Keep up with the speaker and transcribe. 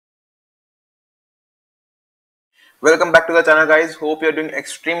Welcome back to the channel, guys. Hope you're doing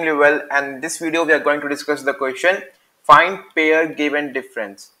extremely well, and in this video we are going to discuss the question find pair given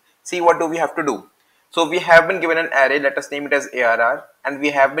difference. See, what do we have to do? So we have been given an array, let us name it as ARR, and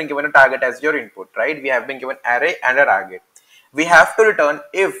we have been given a target as your input, right? We have been given array and a target. We have to return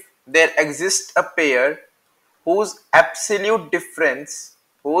if there exists a pair whose absolute difference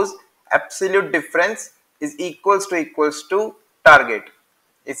is equals to target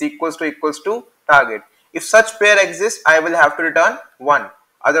target. If such pair exists, I will have to return 1.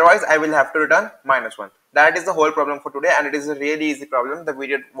 Otherwise, I will have to return -1. That is the whole problem for today, and it is a really easy problem. The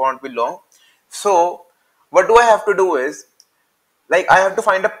video won't be long. So, what do I have to do is, like, I have to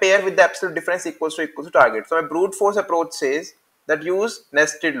find a pair with the absolute difference equals to target. So, my brute force approach says that use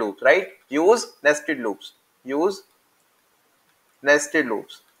nested loops, right? Use nested loops. Use nested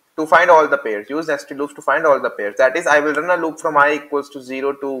loops to find all the pairs. Use nested loops to find all the pairs. That is, I will run a loop from I equals to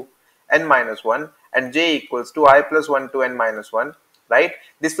 0 to n minus 1 and j equals to I plus 1 to n minus 1, right?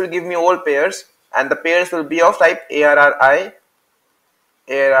 This will give me all pairs, and the pairs will be of type ARRI,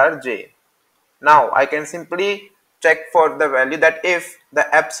 ARRJ. Now I can simply check for the value that if the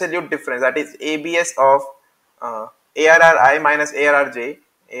absolute difference, that is ABS of ARRI minus ARRJ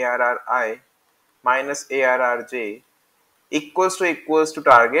minus ARRJ equals to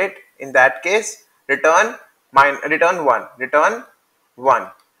target, in that case return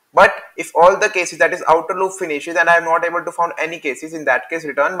 1. But if all the cases, that is outer loop, finishes and I am not able to find any cases, in that case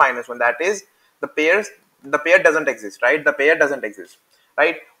return -1. That is, the pair doesn't exist, right? The pair doesn't exist,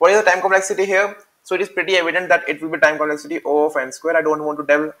 right? What is the time complexity here? So it is pretty evident that it will be time complexity O of n square. I don't want to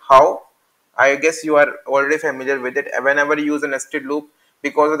tell how. I guess you are already familiar with it. Whenever you use a nested loop,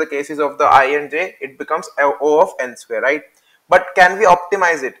 because of the cases of the I and j, it becomes O of n square, right? But can we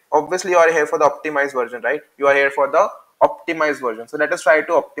optimize it? Obviously, you are here for the optimized version, right? You are here for the optimized version. So let us try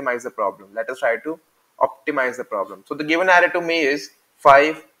to optimize the problem. So the given array to me is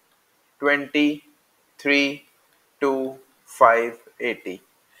 5, 20, 3, 2, 5, 80.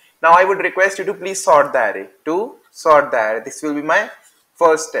 Now I would request you to please sort the array. This will be my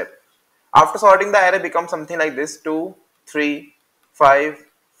first step. After sorting, the array becomes something like this: 2, 3, 5,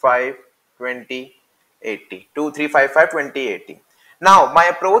 5, 20, 80. 2, 3, 5, 5, 20, 80. Now my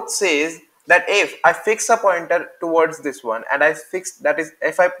approach says that if I fix a pointer towards this one, and that is,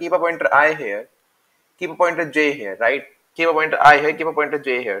 if I keep a pointer I here, keep a pointer j here, right? Keep a pointer I here, keep a pointer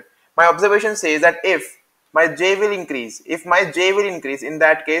j here. My observation says that if my j will increase, in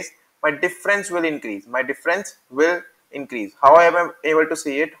that case my difference will increase. How am I able to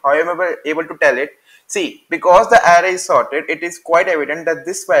see it? How am I able to tell it? See, because the array is sorted, it is quite evident that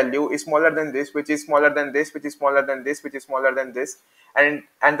this value is smaller than this, which is smaller than this, which is smaller than this, which is smaller than this, and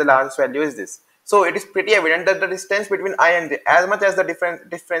the largest value is this. So it is pretty evident that the distance between I and j, as much as the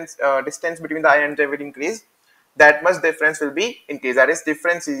distance between the I and j will increase, that much difference will be increased. That is,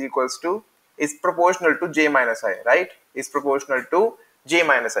 difference is proportional to j minus I, right? Is proportional to j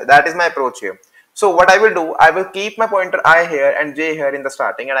minus I. That is my approach here. So what I will do, I will keep my pointer I here and j here in the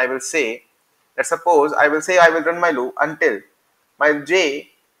starting, and I will say that, suppose I will run my loop until my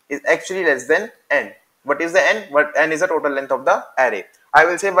j is actually less than n. What is the n? What n is the total length of the array. I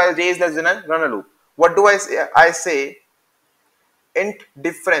will say while j is less than n, run a loop. What do I say? I say int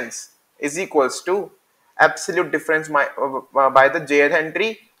difference is equals to absolute difference by the jth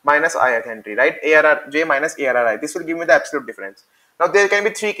entry minus ith entry, right? J minus ARRI. This will give me the absolute difference. Now there can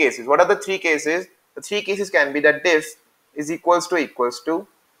be 3 cases. What are the 3 cases? The 3 cases can be that diff is equals to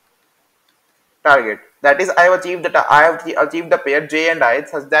target. That is, I have achieved the pair j and I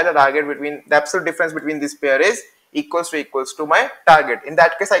such that the absolute difference between this pair is equals to my target. In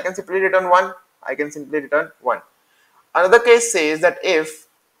that case, I can simply return 1. Another case says that if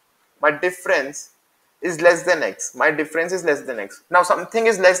my difference is less than x, now something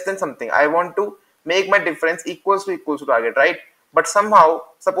is less than something. I want to make my difference equals to target, right? But somehow,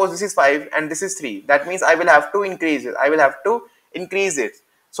 suppose this is 5 and this is 3. That means I will have to increase it.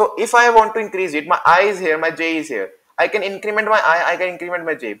 So if I want to increase it, my I is here, my j is here. I can increment my I can increment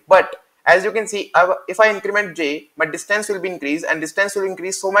my j. But as you can see, if I increment j, my distance will be increased, and distance will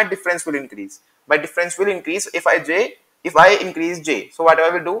increase, so my difference will increase. My difference will increase if I increase j. So what I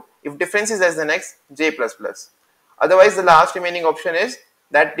will do, if difference is less than x, j plus plus. Otherwise, the last remaining option is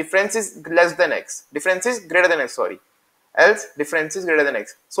that difference is greater than x, else difference is greater than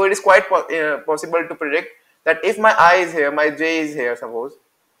x. So it is quite possible to predict that if my I is here, my j is here, suppose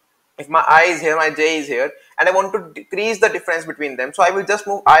if my I is here, my j is here, and I want to decrease the difference between them, so I will just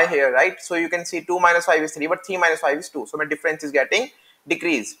move I here, right? So you can see 2 minus 5 is 3, but 3 minus 5 is 2, so my difference is getting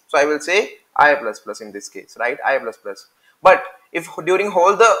decreased. So I will say I plus plus in this case, right? I plus plus. But if during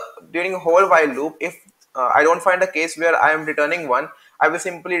whole while loop, if I don't find a case where I am returning 1, I will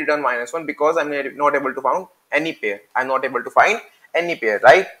simply return -1 because I'm not able to find any pair. I'm not able to find any pair,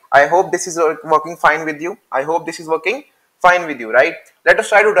 right? I hope this is working fine with you. I hope this is working fine with you, right? Let us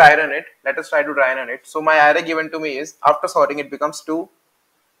try to dry run it. Let us try to dry run it. So my array given to me is, after sorting, it becomes 2,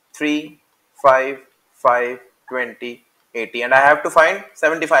 3, 5, 5, 20, 80, and I have to find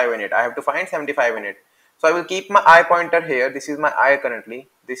 75 in it. I have to find 75 in it. So I will keep my I pointer here. This is my I currently.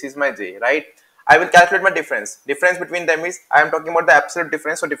 This is my J, right? I will calculate my difference. Difference between them is, I am talking about the absolute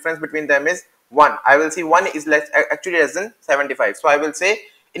difference. So difference between them is 1. I will see 1 is actually less than 75. So I will say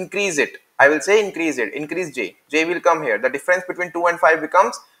increase it. I will say increase it. Increase J. J will come here. The difference between 2 and 5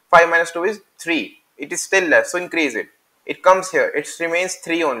 becomes 5 minus 2 is 3. It is still less. So increase it. It comes here, it remains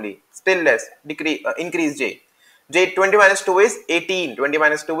 3 only, still less, decrease, increase J. 20 minus 2 is 18, 20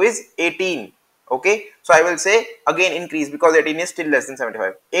 minus 2 is 18, okay. So I will say again increase because 18 is still less than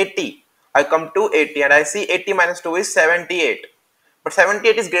 75, 80. I come to 80 and I see 80 minus 2 is 78, but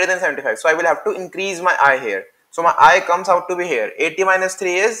 78 is greater than 75, so I will have to increase my I here. So my I comes out to be here, 80 minus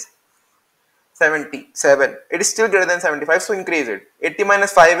 3 is 77. It is still greater than 75, so increase it. 80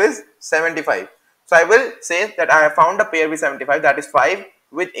 minus 5 is 75. So I will say that I have found a pair with 75, that is 5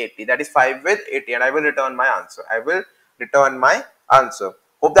 with 80. That is 5 with 80, and I will return my answer. I will return my answer.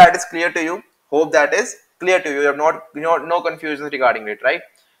 Hope that is clear to you. Hope that is clear to you. You have not, no confusions regarding it, right?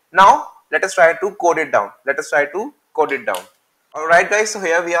 Now, let us try to code it down. Let us try to code it down. Alright guys, so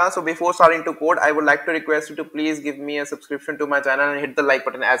here we are. So before starting to code, I would like to request you to please give me a subscription to my channel and hit the like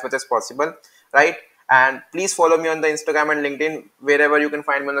button as much as possible, right? And please follow me on the Instagram and LinkedIn, wherever you can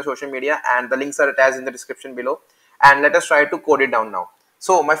find me on the social media, and the links are attached in the description below. And let us try to code it down now.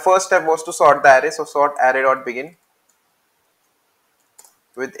 So my first step was to sort the array. So sort array.begin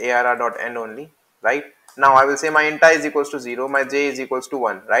with arr.end only, right? Now I will say my int I is equals to 0, my j is equals to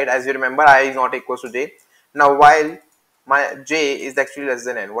 1, right? As you remember, I is not equals to j. Now while my j is actually less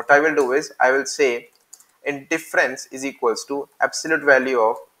than n, what I will do is I will say in difference is equals to absolute value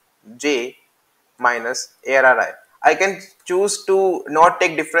of j minus arri. I can choose to not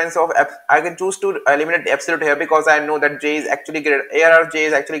take difference of, I can choose to eliminate the absolute here because I know that j is actually greater, arr j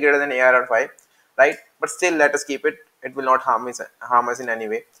is actually greater than arr5, right? But still let us keep it. It will not harm us in any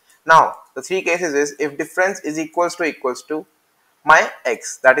way. Now the three cases is, if difference is equals to my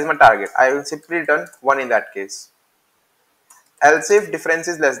x, that is my target, I will simply return 1 in that case. Else if difference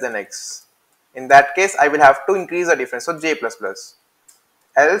is less than x, in that case I will have to increase the difference, so j plus plus.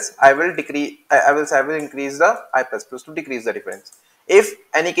 Else I will decrease, I will increase the I plus plus to decrease the difference. If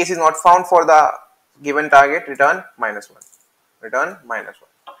any case is not found for the given target, return -1. Return -1.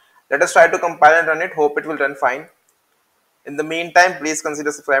 Let us try to compile and run it. Hope it will run fine. In the meantime, please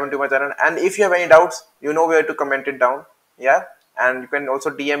consider subscribing to my channel. And if you have any doubts, you know where to comment it down. Yeah. And you can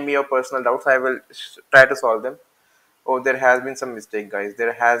also DM me your personal doubts. I will try to solve them. Oh, there has been some mistake, guys.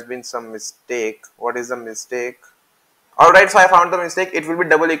 There has been some mistake. What is the mistake? Alright, so I found the mistake. It will be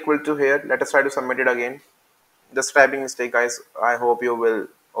double equal to here. Let us try to submit it again. Just typing mistake, guys. I hope you will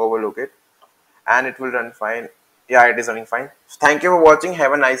overlook it. And it will run fine. Yeah, it is running fine. So thank you for watching.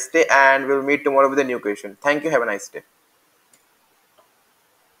 Have a nice day. And we'll meet tomorrow with a new question. Thank you. Have a nice day.